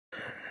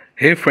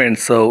Hey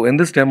friends, so in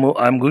this demo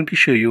I'm going to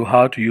show you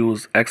how to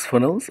use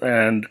XFunnels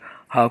and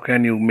how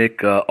can you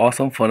make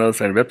awesome funnels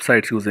and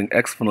websites using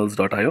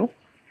xfunnels.io.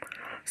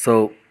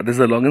 So this is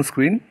a login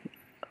screen.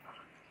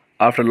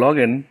 After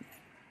login,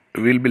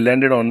 we'll be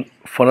landed on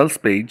funnels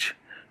page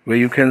where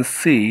you can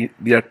see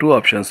there are two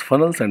options,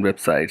 funnels and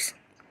websites,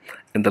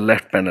 in the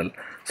left panel.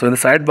 So in the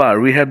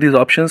sidebar we have these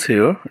options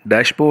here: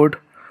 dashboard,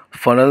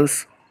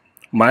 funnels,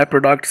 my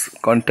products,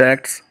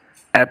 contacts,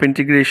 app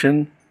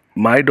integration,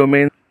 my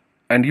domain,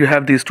 and you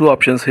have these two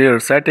options here: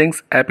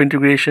 settings, app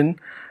integration,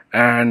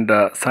 and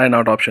sign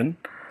out option.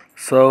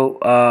 So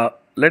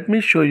let me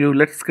show you.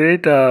 Let's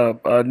create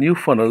a new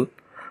funnel.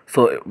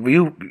 So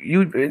you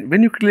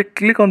when you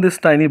click on this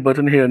tiny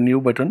button here, new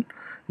button,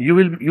 you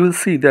will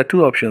see there are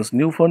two options: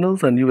 new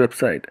funnels and new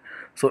website.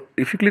 So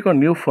if you click on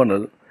new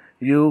funnel,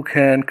 you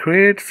can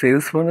create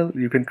sales funnel,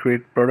 you can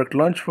create product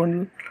launch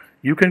funnel,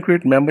 you can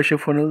create membership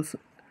funnels,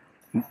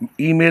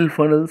 email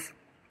funnels,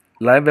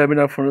 live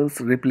webinar funnels,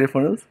 replay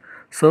funnels.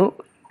 So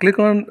click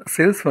on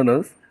sales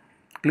funnels,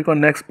 click on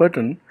next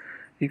button.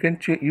 You can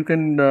choose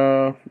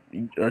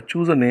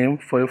a name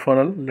for your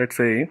funnel. Let's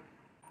say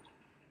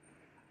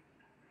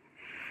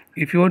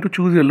if you want to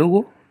choose your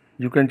logo,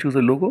 you can choose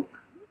a logo.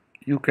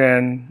 You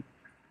can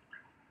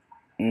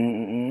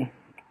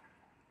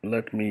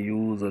let me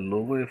use a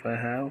logo if I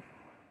have.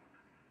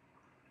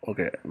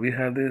 Okay, we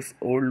have this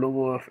old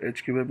logo of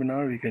HQ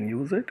webinar. We can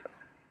use it.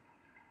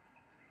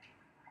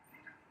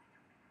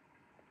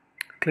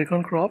 Click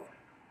on crop.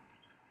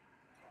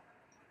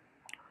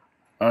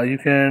 You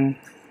can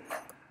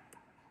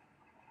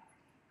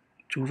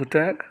choose a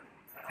tag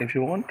if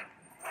you want.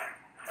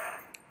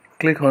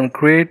 Click on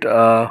create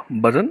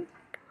button.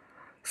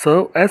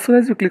 So as soon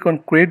as you click on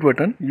create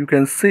button, you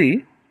can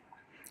see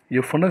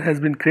your funnel has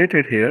been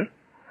created here,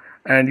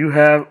 and you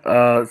have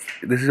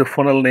this is a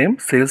funnel name,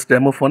 sales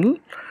demo funnel,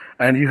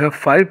 and you have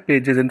 5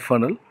 pages in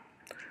funnel.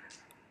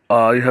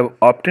 You have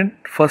opt-in.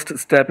 First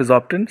step is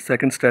opt-in,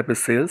 second step is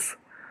sales,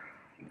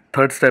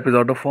 third step is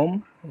order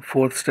form,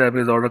 fourth step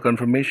is order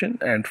confirmation,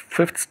 and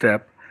fifth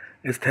step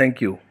is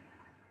thank you.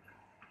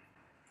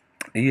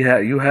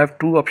 You have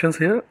two options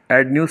here: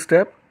 add new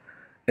step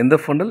in the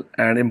funnel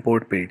and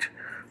import page.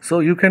 So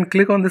you can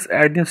click on this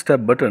add new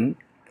step button.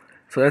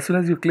 So as soon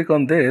as you click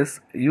on this,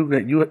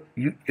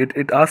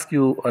 it asks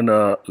you on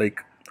a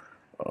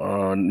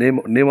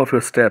name of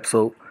your step.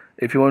 So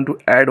if you want to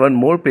add one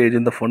more page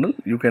in the funnel,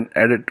 you can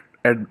add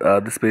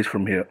this page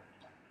from here.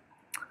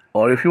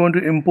 Or if you want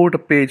to import a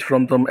page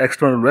from some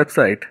external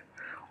website,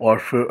 or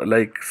for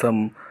like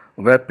some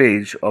web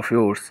page of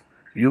yours,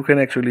 you can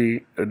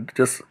actually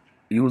just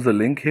use the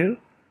link here,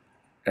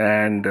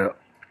 and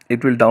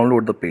it will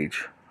download the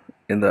page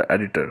in the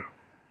editor.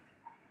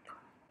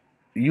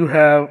 You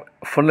have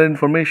funnel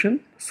information.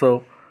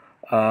 So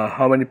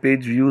how many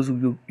page views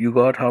you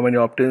got, how many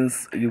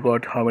opt-ins you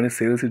got, how many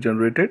sales you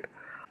generated.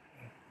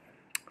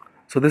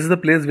 So this is the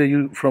place where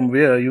you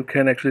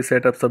can actually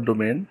set up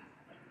subdomain.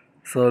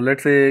 So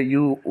let's say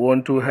you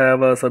want to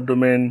have a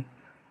subdomain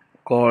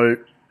called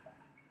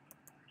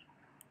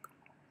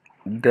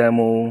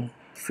demo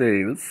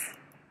sales.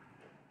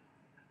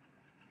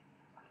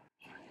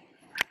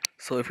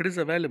 So if it is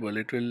available,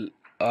 it will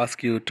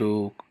ask you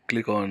to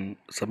click on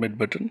submit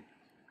button.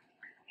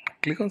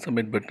 Click on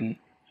submit button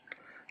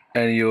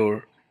and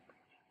your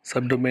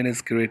subdomain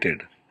is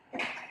created.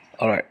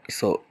 Alright,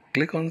 so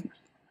click on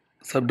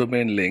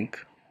subdomain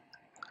link.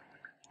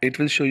 It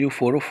will show you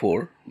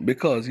 404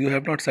 because you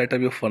have not set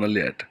up your funnel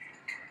yet.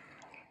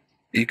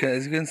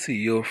 As you can see,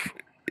 you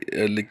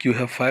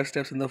have 5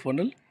 steps in the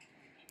funnel.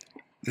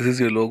 This is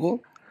your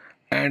logo,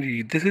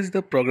 and this is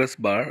the progress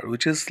bar,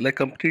 which is like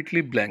completely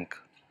blank.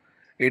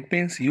 It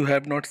means you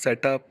have not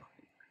set up.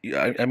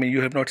 I mean, you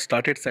have not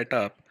started set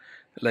up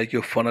like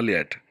your funnel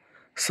yet.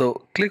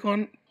 So click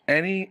on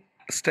any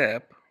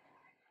step,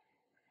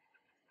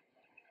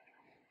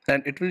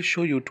 and it will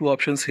show you two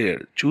options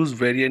here: choose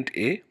variant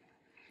A,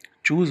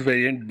 choose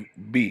variant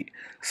B.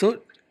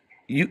 So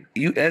you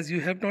as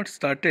you have not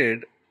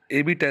started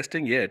A/B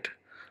testing yet,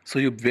 so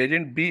your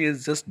variant B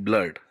is just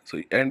blurred.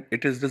 So and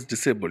it is just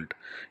disabled.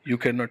 You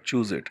cannot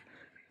choose it.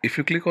 If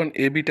you click on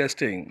A/B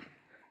testing,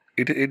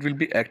 it will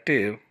be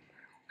active,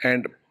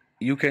 and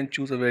you can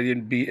choose a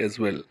variant B as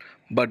well.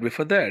 But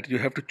before that, you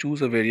have to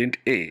choose a variant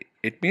A.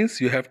 It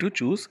means you have to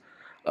choose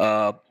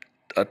uh,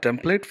 a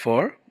template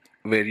for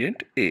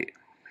variant A.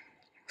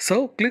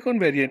 So click on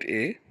variant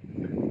A.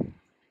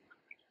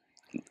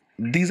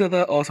 These are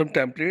the awesome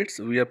templates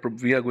we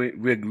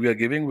are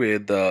giving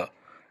with the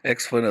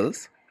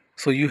XFunnels.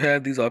 So you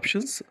have these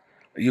options.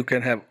 You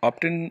can have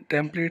opt-in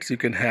templates, you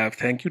can have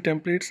thank you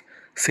templates,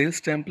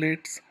 sales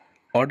templates,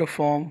 order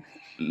form,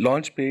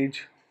 launch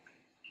page,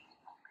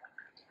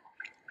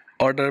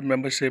 order,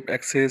 membership,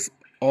 access.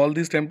 All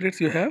these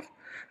templates you have,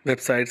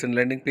 websites and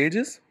landing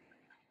pages.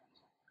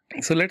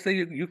 So let's say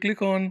you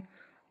click on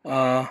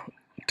uh,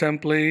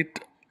 template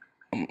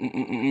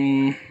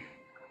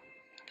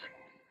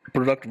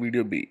product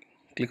video B.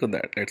 Click on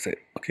that. Let's say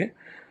okay.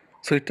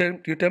 So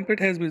your template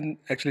has been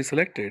actually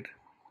selected,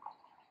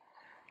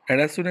 And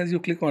as soon as you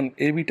click on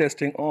A/B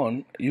testing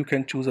on, you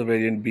can choose a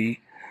variant B.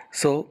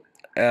 So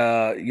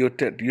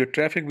your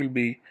traffic will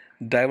be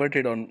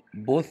diverted on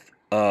both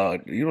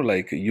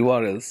like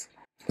URLs.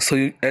 So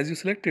as you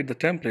selected the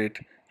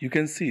template, you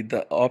can see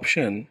the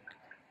option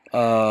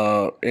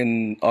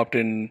in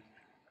opt-in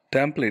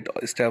template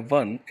step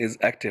 1 is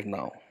active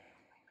now.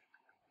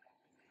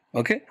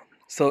 Okay,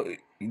 so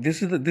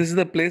this is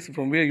the place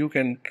from where you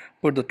can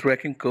put the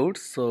tracking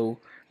codes. So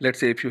let's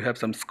say if you have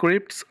some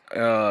scripts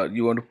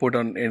you want to put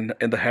on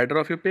in the header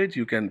of your page,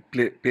 you can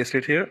paste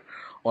it here.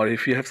 Or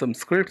if you have some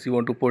scripts you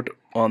want to put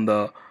on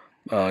the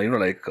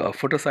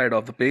footer side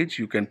of the page,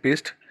 you can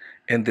paste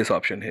in this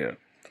option here.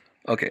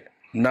 Okay,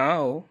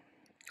 now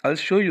I'll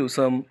show you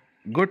some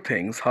good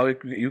things how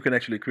you can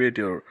actually create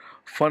your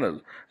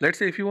funnel. Let's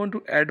say if you want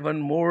to add one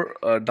more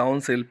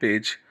down sale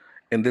page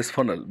in this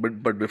funnel,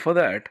 but before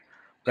that,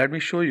 let me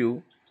show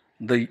you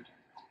the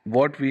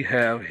what we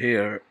have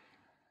here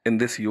in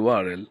this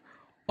URL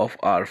of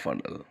our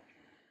funnel.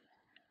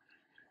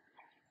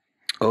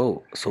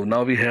 Oh, so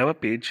now we have a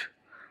page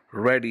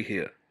ready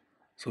here.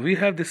 So we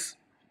have this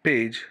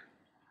page.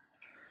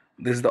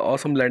 This is the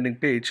awesome landing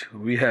page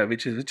we have,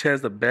 which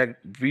has the back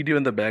video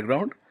in the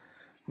background,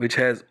 which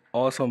has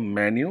awesome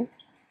menu.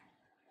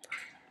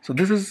 So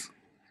this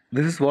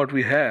is what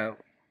we have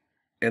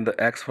in the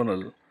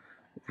XFunnel.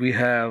 We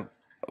have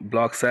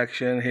blog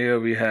section here,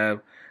 we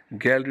have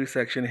gallery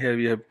section here,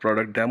 we have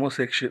product demo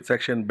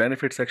section,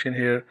 benefit section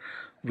here,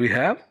 we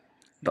have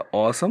the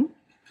awesome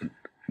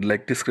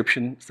like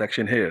description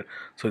section here.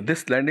 So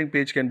this landing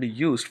page can be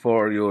used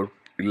for your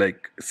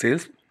like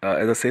sales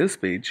as a sales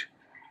page.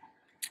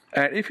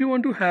 And if you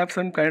want to have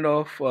some kind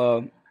of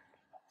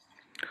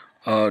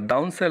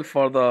downsell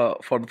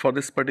for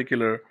this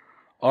particular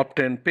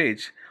opt-in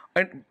page,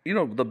 and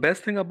the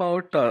best thing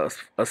about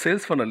a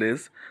sales funnel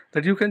is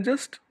that you can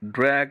just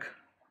drag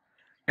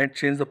and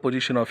change the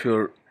position of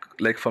your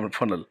like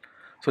funnel.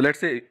 So let's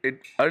say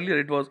earlier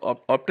it was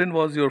opt-in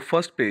was your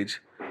first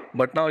page,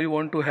 but now you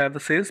want to have the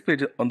sales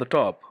page on the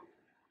top.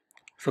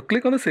 So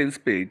click on the sales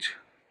page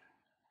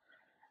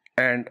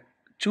and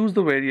choose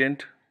the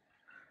variant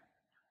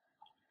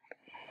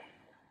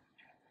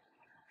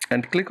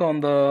and click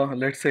on the,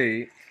 let's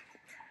say,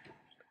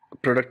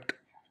 product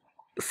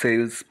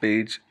sales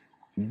page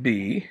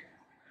B,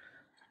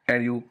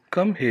 and you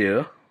come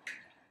here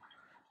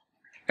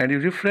and you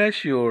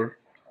refresh your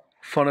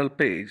funnel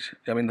page,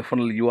 I mean the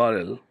funnel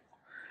URL.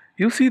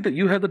 You see that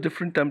you have the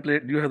different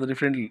template, you have the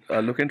different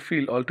look and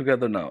feel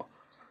altogether now.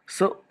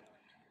 So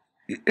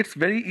it's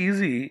very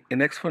easy in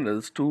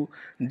XFunnels to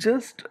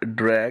just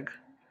drag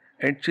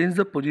and change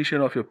the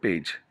position of your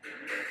page.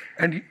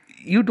 And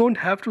you don't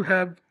have to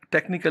have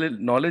technical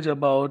knowledge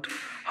about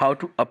how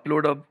to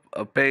upload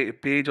a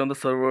page on the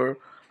server,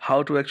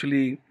 how to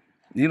actually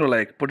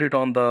like put it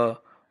on the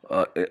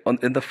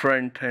in the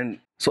front. And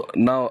so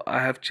now I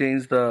have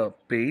changed the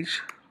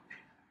page,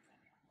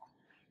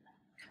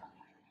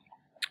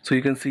 so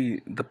you can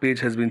see the page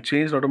has been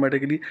changed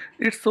automatically.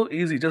 It's so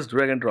easy, just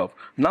drag and drop.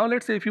 Now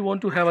let's say if you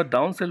want to have a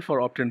downsell for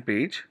opt-in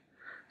page,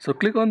 so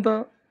click on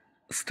the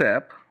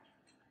step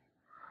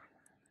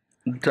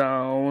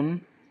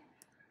down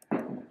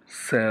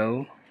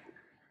sell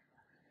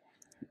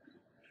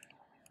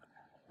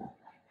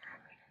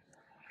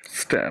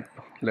step.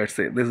 Let's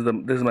say this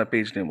is my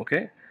page name.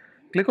 Okay,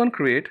 click on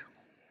create.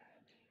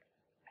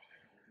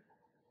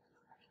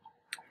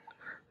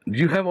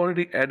 You have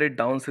already added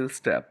downsell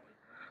step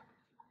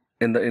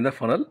in the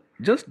funnel.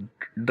 Just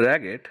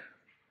drag it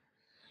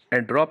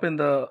and drop in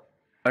the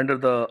under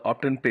the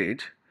opt-in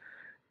page.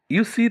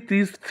 You see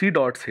these three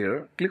dots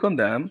here, click on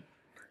them.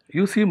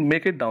 You see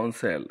make it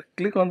downsell,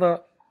 click on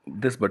the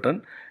this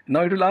button.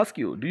 Now it will ask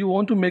you, do you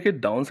want to make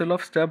it downsell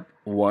of step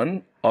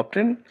 1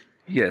 opt-in?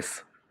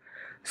 Yes.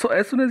 So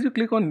as soon as you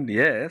click on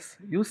yes,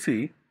 you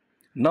see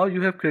now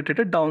you have created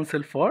a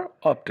downsell for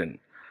opt-in.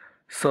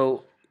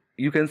 So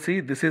you can see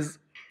this is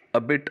a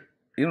bit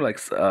like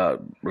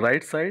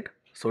right side,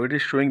 so it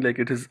is showing like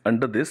it is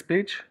under this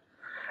page.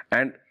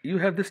 And you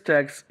have this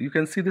tags, you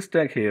can see this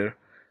tag here,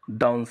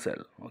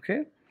 downsell.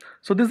 Okay,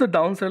 so this is the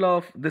downsell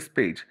of this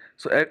page.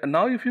 So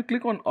now if you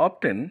click on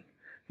opt-in,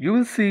 you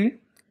will see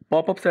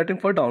pop-up setting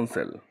for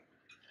downsell.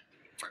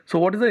 So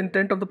what is the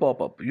intent of the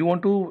pop-up? You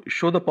want to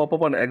show the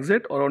pop-up on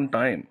exit or on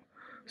time.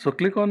 So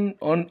click on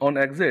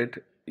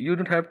exit. You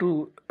don't have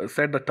to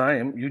set the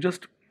time, you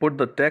just put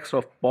the text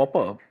of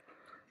pop-up.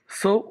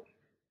 So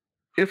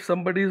if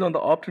somebody is on the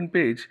opt-in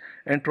page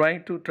and try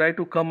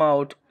to come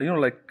out,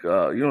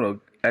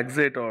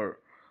 exit or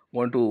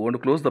want to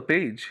close the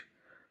page,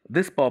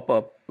 this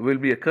pop-up will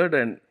be occurred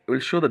and will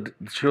show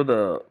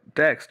the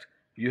text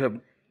you have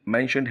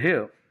mentioned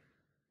here.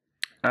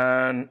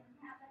 And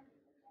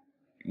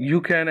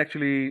you can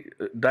actually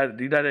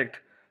redirect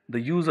the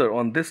user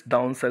on this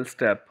downsell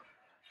step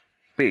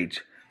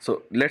page.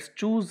 So let's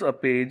choose a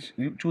page,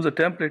 you choose a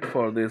template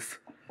for this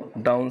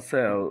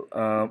downsell.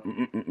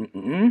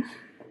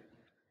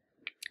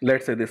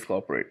 Let's say this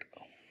corporate.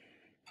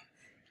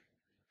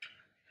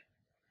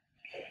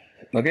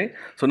 Okay,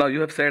 so now you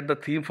have set the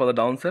theme for the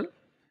downsell.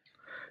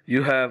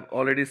 you have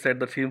already set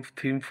the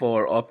theme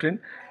for opt-in,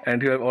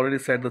 and you have already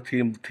set the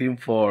theme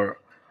for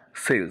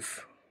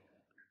sales.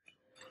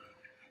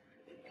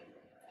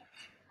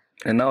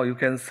 And now you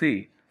can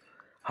see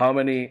how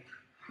many,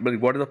 but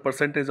what is the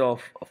percentage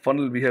of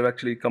funnel we have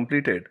actually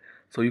completed.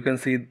 So you can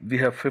see we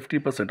have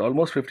 50%,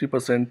 almost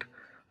 50%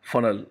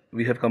 funnel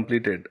we have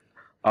completed.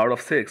 Out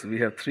of 6 we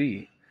have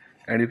 3,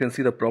 and you can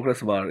see the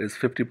progress bar is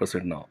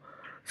 50% now.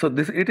 So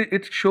this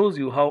it shows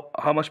you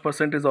how much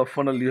percentage of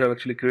funnel you have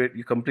actually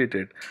you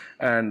completed,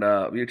 and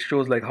it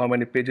shows like how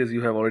many pages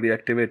you have already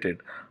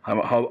activated,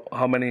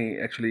 how many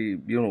actually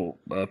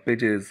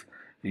pages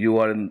you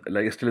are in,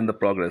 like still in the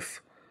progress.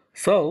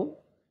 So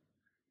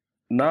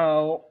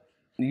now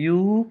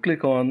you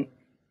click on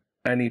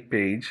any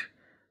page,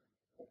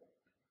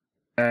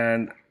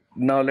 and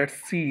now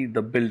let's see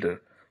the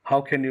builder.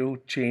 How can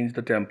you change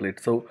the template?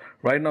 So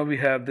right now we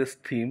have this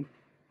theme.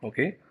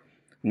 Okay,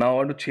 now I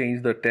want to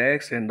change the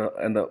text and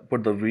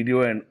put the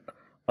video and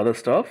other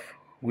stuff.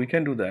 We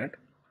can do that.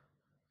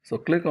 So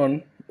click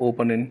on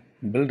open in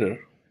builder.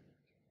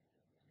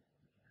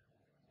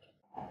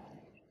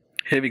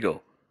 Here we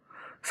go.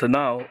 So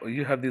now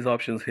you have these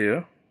options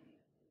here.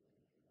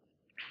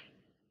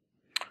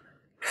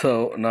 So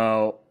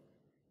now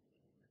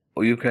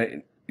you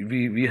can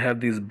we have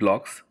these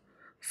blocks.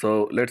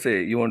 So let's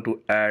say you want to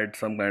add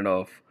some kind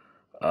of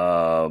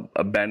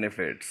a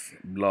benefits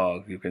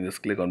block. You can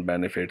just click on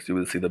benefits. You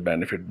will see the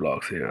benefit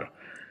blocks here.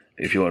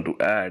 If you want to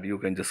add, you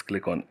can just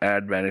click on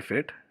add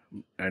benefit,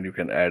 and you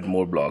can add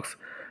more blocks.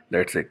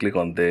 Let's say click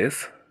on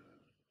this,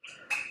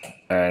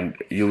 and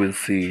you will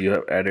see you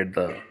have added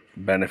the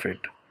benefit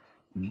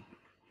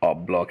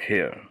block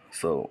here.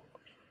 So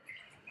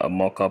a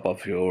mock-up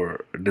of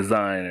your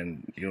design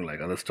and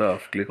like other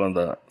stuff, click on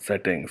the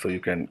settings so you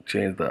can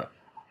change the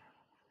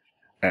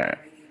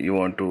you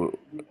want to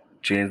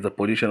change the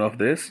position of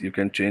this. You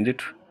can change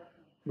it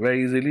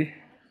very easily.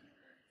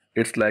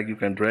 It's like you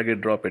can drag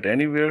it, drop it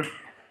anywhere.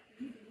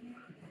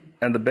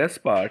 And the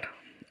best part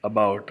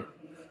about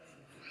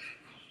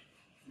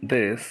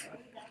this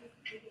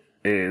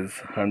is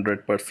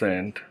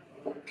 100%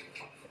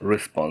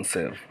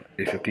 responsive.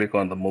 If you click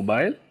on the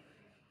mobile,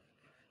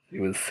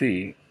 you will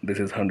see this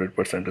is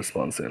 100%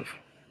 responsive.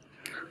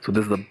 So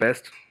this is the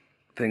best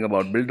thing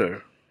about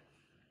builder,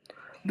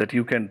 that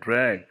you can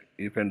drag,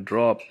 you can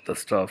drop the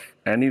stuff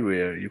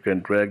anywhere. You can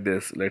drag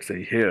this, let's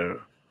say here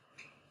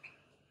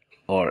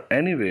or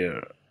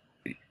anywhere.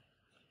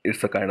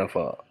 It's a kind of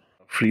a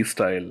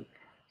freestyle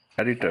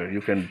editor.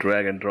 You can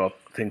drag and drop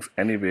things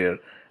anywhere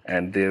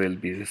and they will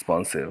be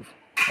responsive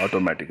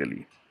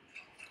automatically.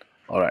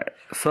 All right,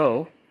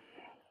 so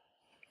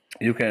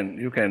you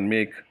can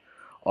make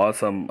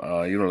awesome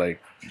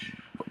like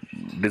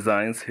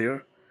designs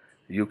here.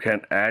 You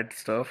can add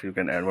stuff. You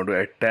can want to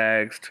add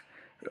text,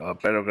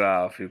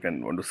 paragraph. You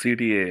can want to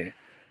CTA.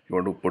 You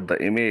want to put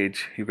the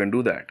image. You can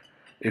do that.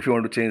 If you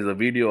want to change the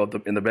video of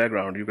in the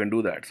background, you can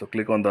do that. So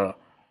click on the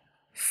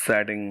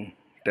setting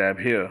tab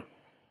here,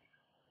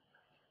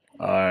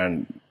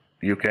 and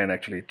you can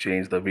actually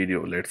change the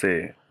video. Let's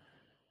say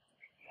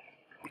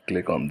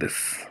click on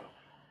this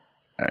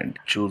and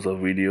choose a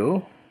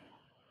video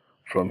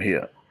from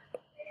here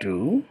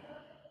to,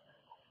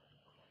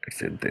 let's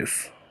say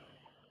this.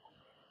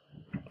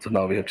 So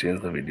now we have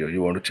changed the video.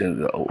 You want to change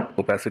the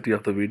opacity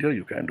of the video,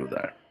 you can do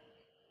that.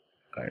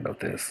 Kind of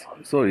this.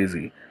 So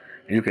easy.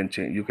 You can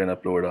change, you can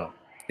upload a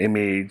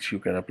image, you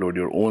can upload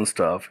your own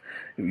stuff.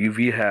 If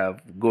we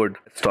have good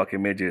stock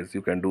images,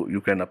 you can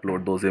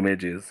upload those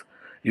images.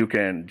 You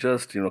can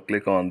just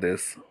click on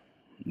this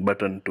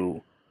button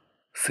to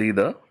see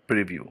the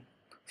preview.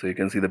 So you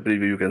can see the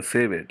preview, you can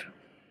save it.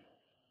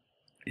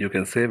 You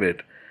can save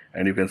it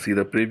and you can see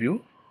the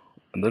preview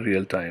in the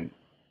real time.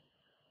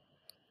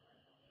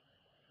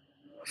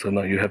 So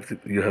now you have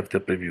the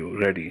preview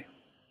ready.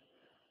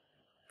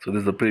 So this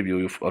is the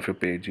preview of your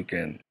page.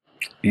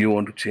 You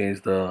want to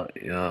change the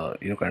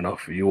kind of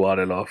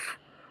URL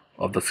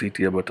of the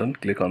CTA button.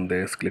 Click on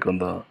this, click on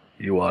the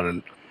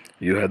URL.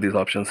 You have these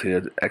options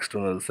here: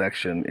 external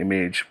section,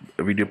 image,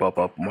 video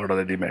pop-up, model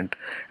element,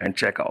 and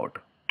checkout.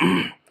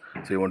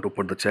 So you want to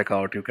put the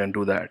checkout, you can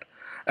do that.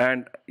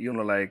 And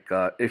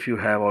if you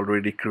have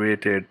already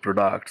created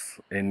products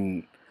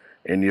in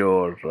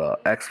your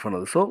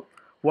XFunnels. So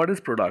what is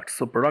product?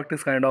 So product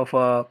is kind of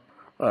a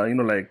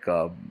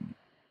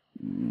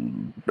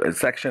a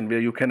section where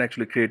you can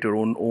actually create your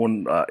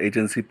own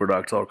agency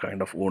products or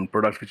kind of own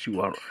products which you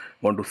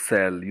want to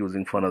sell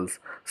using funnels.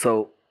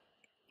 So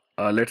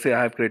let's say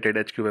I have created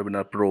HQ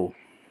Webinar Pro,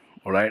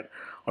 all right,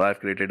 or I've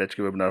created HQ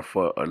Webinar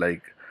for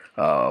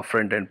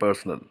front end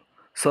personal.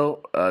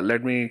 So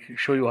let me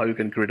show you how you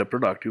can create a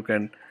product. You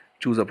can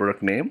choose a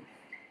product name.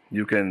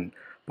 You can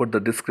put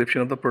the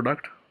description of the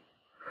product.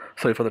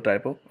 Sorry for the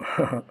typo.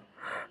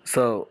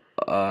 So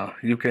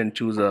you can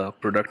choose a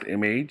product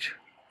image.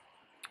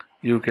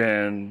 You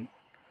can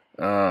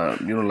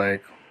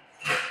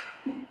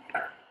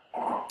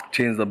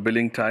change the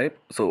billing type.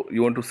 So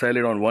you want to sell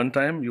it on one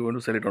time, you want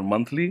to sell it on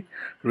monthly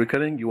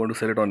recurring, you want to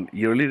sell it on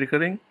yearly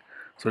recurring.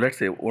 So let's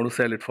say you want to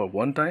sell it for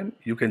one time.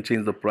 You can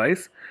change the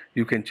price,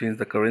 you can change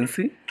the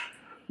currency,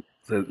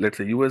 so let's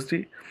say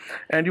USD,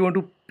 and you want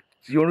to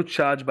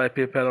charge by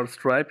PayPal or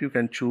Stripe. You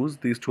can choose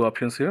these two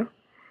options here.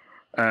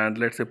 And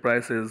let's say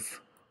price is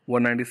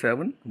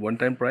 197 one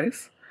time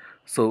price.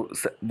 So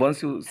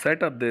once you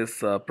set up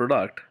this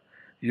product,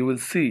 you will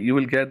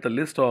get the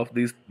list of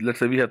these. Let's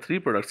say we have three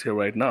products here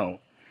right now.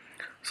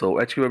 So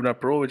HQ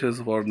Webinar Pro, which is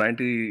for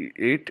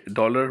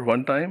 $98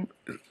 one time,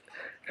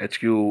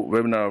 HQ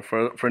Webinar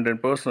Front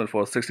End Personal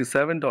for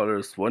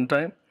 $67 one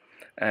time,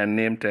 and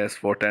Name Test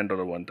for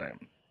 $10 one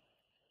time.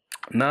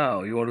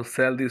 Now you want to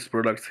sell these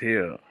products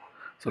here.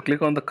 So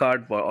click on the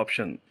cart bar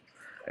option.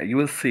 You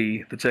will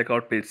see the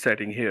checkout page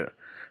setting here,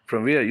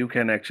 from where you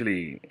can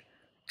actually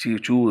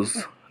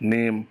choose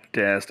Name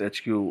Test,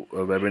 HQ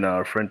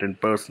Webinar Front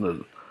End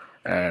Personal,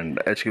 and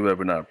HQ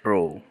Webinar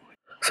Pro.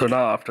 So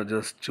now after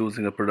just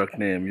choosing a product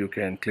name, you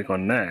can click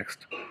on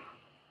next.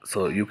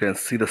 So you can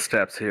see the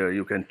steps here.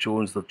 You can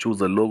choose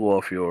the logo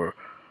of your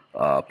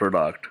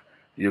product.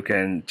 You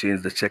can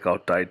change the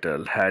checkout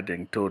title,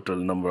 heading, total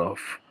number of,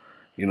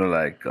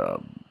 like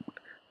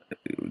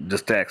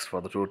just text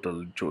for the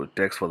total,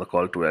 text for the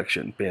call to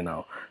action, pay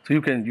now. So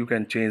you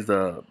can change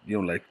the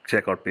like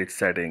checkout page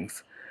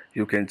settings.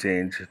 You can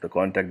change the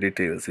contact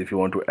details. If you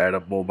want to add a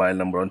mobile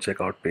number on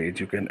checkout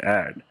page, you can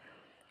add.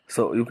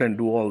 So you can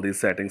do all these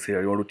settings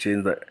here. You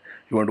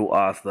want to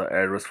ask the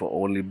address for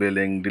only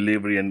billing,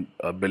 delivery, and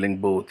billing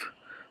both.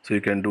 So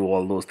you can do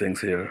all those things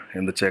here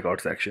in the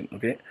checkout section.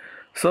 Okay,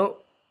 so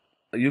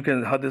this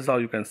is how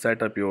you can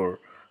set up your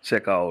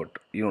checkout,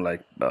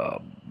 like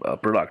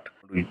product.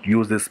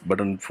 Use this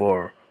button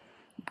for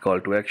call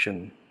to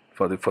action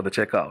for the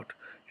checkout.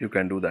 You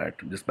can do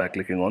that just by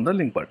clicking on the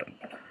link button.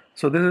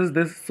 So this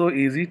is so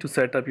easy to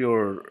set up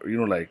your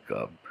like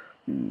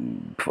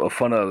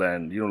funnel,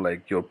 and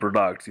like your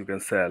products you can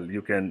sell.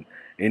 You can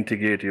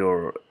integrate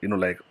your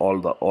like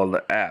all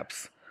the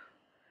apps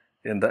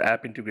in the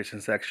app integration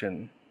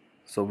section.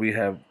 So we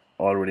have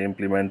already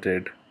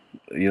implemented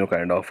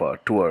kind of a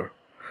tour.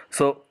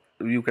 So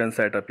you can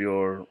set up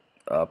your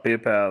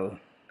PayPal,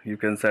 you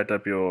can set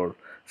up your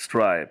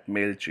Stripe,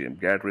 MailChimp,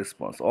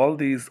 GetResponse, all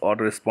these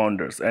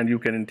autoresponders, and you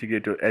can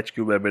integrate your HQ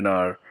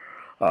Webinar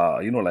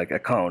like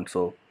account.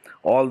 So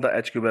all the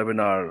HQ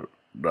Webinar,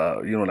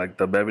 like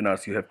the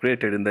webinars you have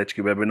created in the HQ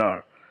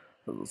Webinar.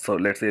 So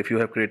let's say if you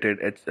have created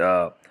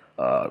live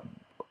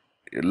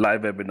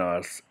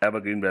webinars,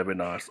 evergreen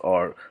webinars,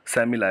 or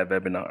semi-live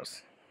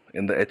webinars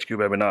in the HQ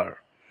webinar.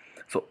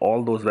 So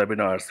all those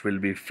webinars will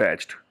be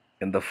fetched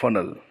in the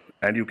funnel,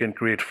 and you can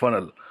create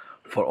funnel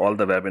for all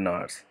the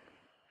webinars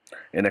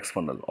in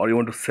XFunnel. Or you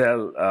want to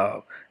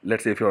sell,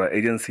 let's say if you're an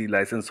agency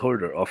license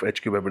holder of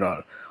HQ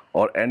webinar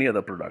or any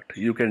other product,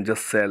 you can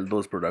just sell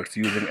those products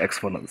using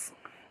XFunnels.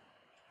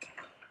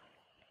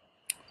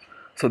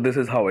 So this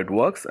is how it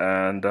works,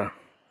 and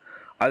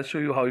I'll show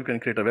you how you can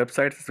create a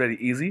website. It's very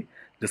easy.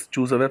 Just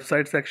choose a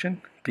website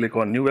section, click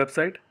on new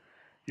website.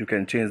 You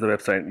can change the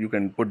website, you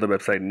can put the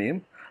website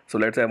name. So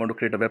let's say I want to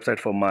create a website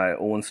for my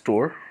own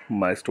store.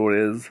 My store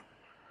is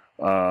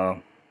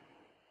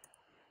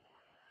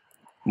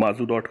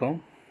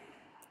mazu.com.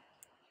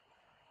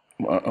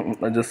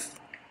 I just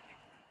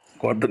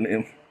got the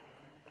name.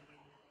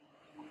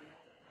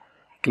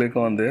 Click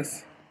on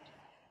this.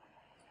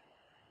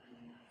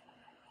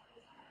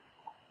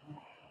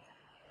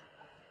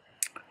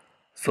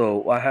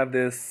 So I have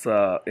this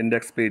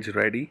index page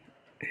ready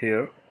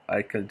here.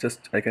 I can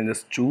just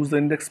choose the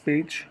index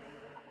page,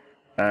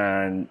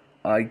 and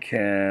I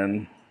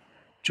can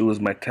choose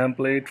my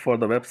template for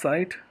the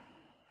website.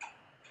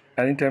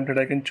 Any template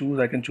I can choose.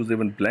 I can choose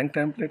even blank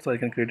template, so I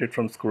can create it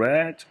from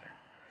scratch.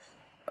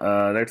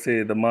 Let's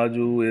say the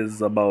Maju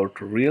is about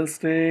real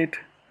estate.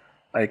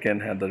 I can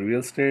have the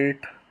real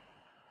estate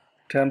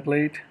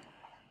template.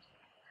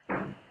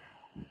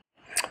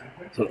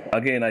 So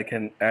again, I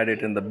can add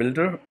it in the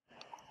builder.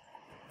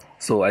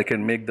 So I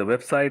can make the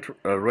website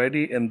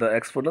ready in the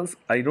XFunnels.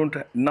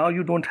 Now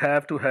you don't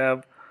have to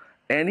have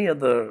any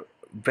other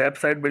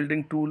website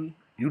building tool.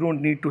 You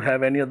don't need to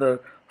have any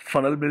other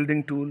funnel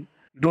building tool. You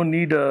don't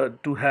need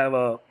to have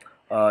a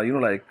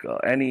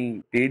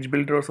any page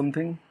builder or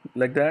something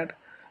like that.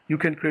 You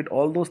can create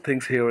all those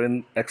things here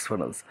in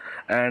XFunnels.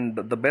 And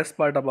the best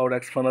part about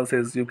XFunnels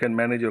is you can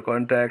manage your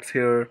contacts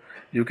here.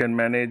 You can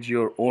manage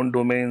your own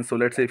domain. So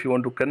let's say if you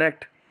want to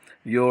connect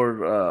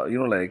your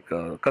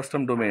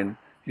custom domain,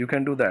 you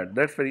can do that.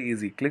 That's very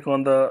easy. Click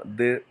on the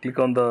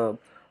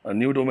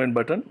new domain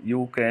button.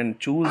 You can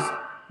choose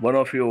one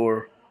of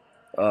your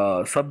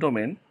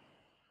subdomain,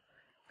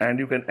 and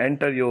you can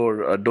enter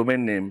your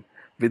domain name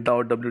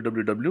without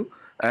www,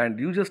 and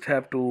you just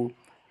have to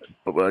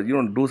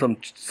do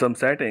some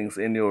settings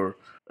in your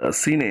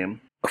CNAME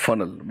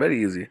funnel.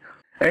 Very easy.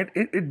 And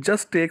it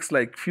just takes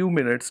like few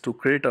minutes to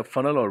create a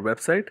funnel or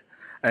website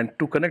and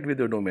to connect with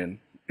your domain.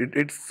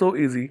 It's so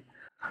easy.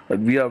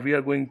 We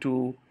are going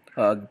to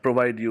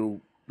provide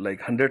you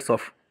like hundreds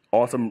of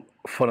awesome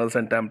funnels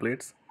and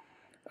templates,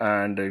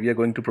 and we are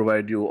going to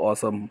provide you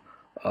awesome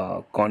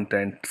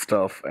content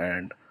stuff,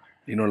 and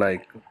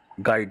like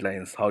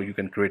guidelines how you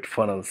can create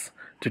funnels,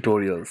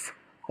 tutorials,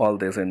 all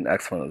this in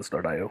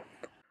xfunnels.io.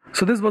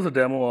 So this was a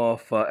demo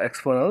of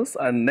XFunnels,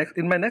 and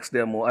in my next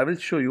demo, I will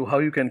show you how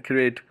you can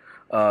create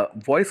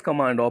voice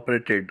command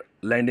operated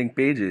landing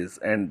pages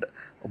and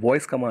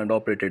voice command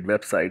operated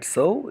websites.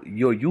 So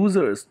your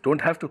users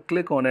don't have to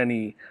click on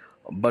any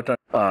button,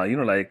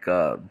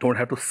 don't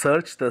have to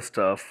search the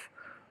stuff.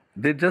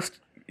 They just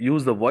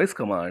use the voice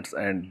commands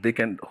and they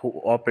can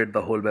operate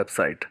the whole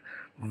website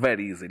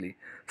very easily.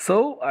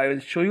 So I will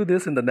show you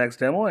this in the next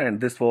demo, and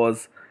this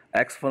was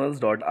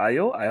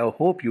xfunnels.io. I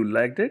hope you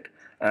liked it,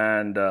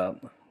 and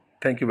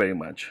thank you very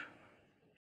much.